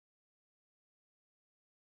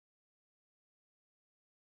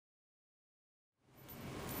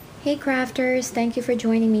Hey crafters, thank you for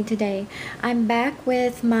joining me today. I'm back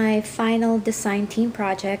with my final design team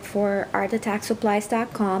project for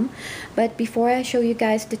artattacksupplies.com. But before I show you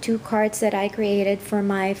guys the two cards that I created for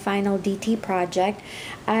my final DT project,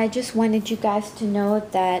 I just wanted you guys to know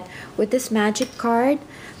that with this magic card,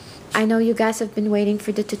 I know you guys have been waiting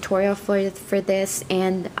for the tutorial for this,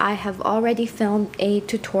 and I have already filmed a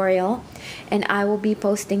tutorial and I will be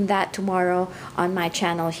posting that tomorrow on my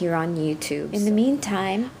channel here on YouTube. In the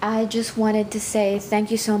meantime, I just wanted to say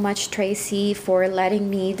thank you so much, Traci, for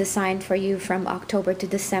letting me design for you from October to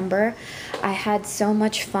December. I had so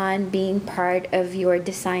much fun being part of your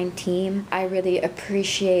design team. I really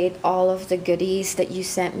appreciate all of the goodies that you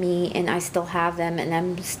sent me, and I still have them, and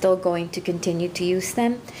I'm still going to continue to use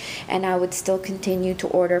them. And I would still continue to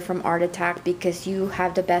order from Art Attack because you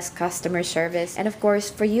have the best customer service. And of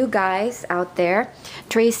course, for you guys out there,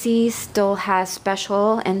 Traci still has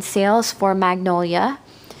special and sales for Magnolia,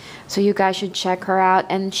 so you guys should check her out.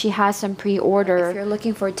 And she has some pre-order. If you're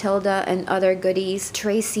looking for Tilda and other goodies,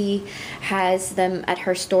 Traci has them at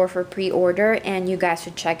her store for pre-order, and you guys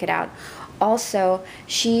should check it out. Also,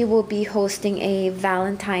 she will be hosting a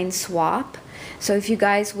Valentine swap. So if you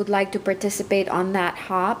guys would like to participate on that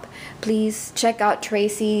hop, please check out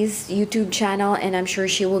Traci's YouTube channel, and I'm sure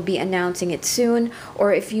she will be announcing it soon.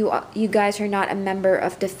 Or if you guys are not a member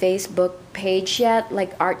of the Facebook page yet,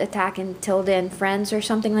 like Art Attack and Tilda and Friends or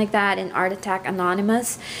something like that, and Art Attack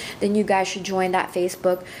Anonymous, then you guys should join that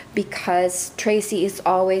Facebook, because Traci is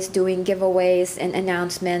always doing giveaways and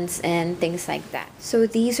announcements and things like that. So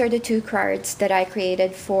these are the two cards that I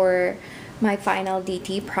created for my final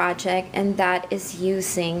DT project, and that is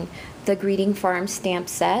using the Greeting Farm stamp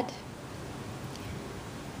set.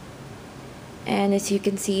 And as you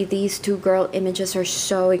can see, these two girl images are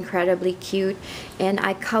so incredibly cute, and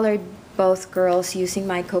I colored both girls using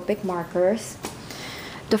my Copic markers.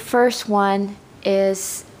 The first one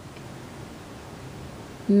is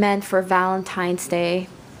meant for Valentine's Day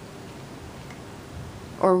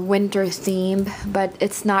or winter theme, but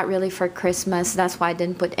it's not really for Christmas. That's why I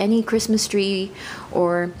didn't put any Christmas tree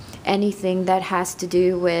or anything that has to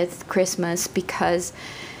do with Christmas, because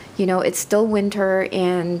you know it's still winter,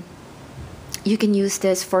 and you can use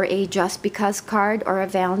this for a just because card or a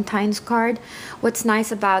Valentine's card. What's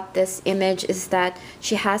nice about this image is that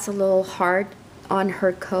she has a little heart on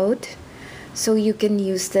her coat, so you can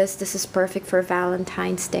use this. This is perfect for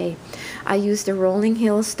Valentine's Day. I used the Rolling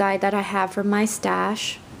Hills die that I have from my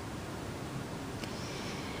stash,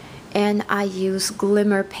 and I use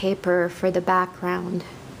glimmer paper for the background.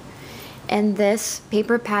 And this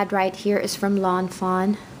paper pad right here is from Lawn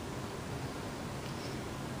Fawn,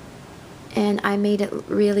 and I made it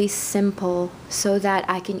really simple so that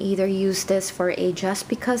I can either use this for a just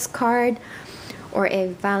because card or a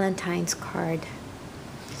Valentine's card.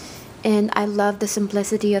 And I love the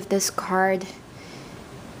simplicity of this card.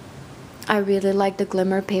 I really like the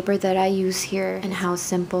glimmer paper that I use here and how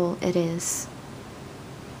simple it is.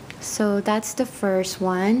 So that's the first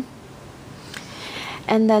one.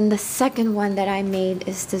 And then the second one that I made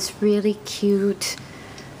is this really cute,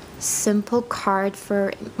 simple card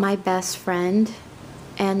for my best friend.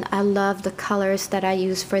 And I love the colors that I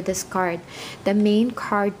use for this card. The main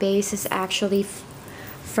card base is actually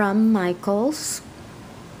from Michaels.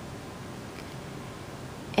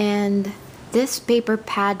 And this paper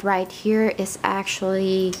pad right here is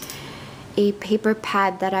actually a paper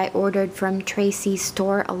pad that I ordered from Traci's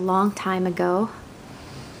store a long time ago.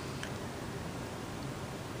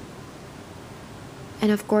 And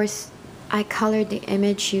of course, I colored the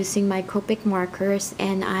image using my Copic markers,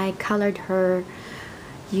 and I colored her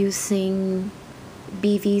using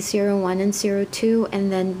BV01 and 02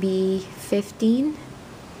 and then B15,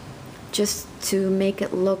 just to make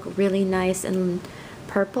it look really nice and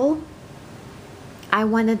purple. I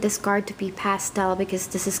wanted this card to be pastel because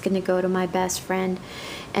this is going to go to my best friend,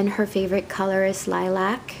 and her favorite color is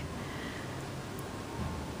lilac.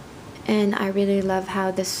 And I really love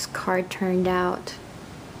how this card turned out.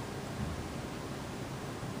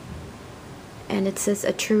 And it says,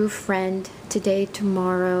 "A true friend, today,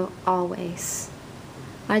 tomorrow, always."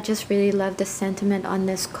 I just really love the sentiment on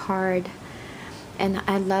this card, and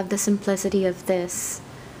I love the simplicity of this.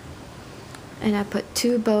 And I put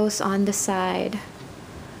two bows on the side,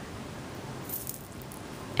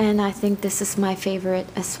 and I think this is my favorite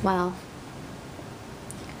as well.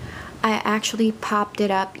 I actually popped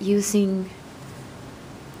it up using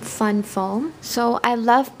fun foam. So I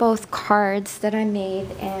love both cards that I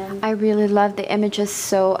made, and I really love the images,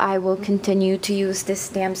 so I will continue to use this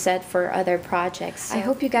stamp set for other projects. So I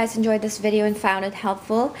hope you guys enjoyed this video and found it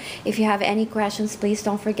helpful. If you have any questions, please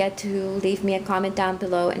don't forget to leave me a comment down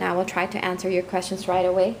below, and I will try to answer your questions right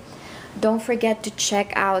away. Don't forget to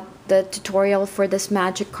check out the tutorial for this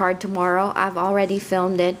magic card tomorrow. I've already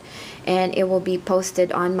filmed it and it will be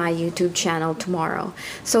posted on my YouTube channel tomorrow.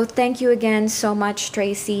 So thank you again so much,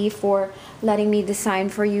 Traci, for letting me design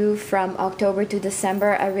for you from October to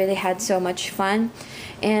December. I really had so much fun,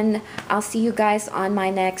 and I'll see you guys on my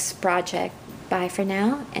next project. Bye for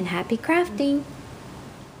now and happy crafting!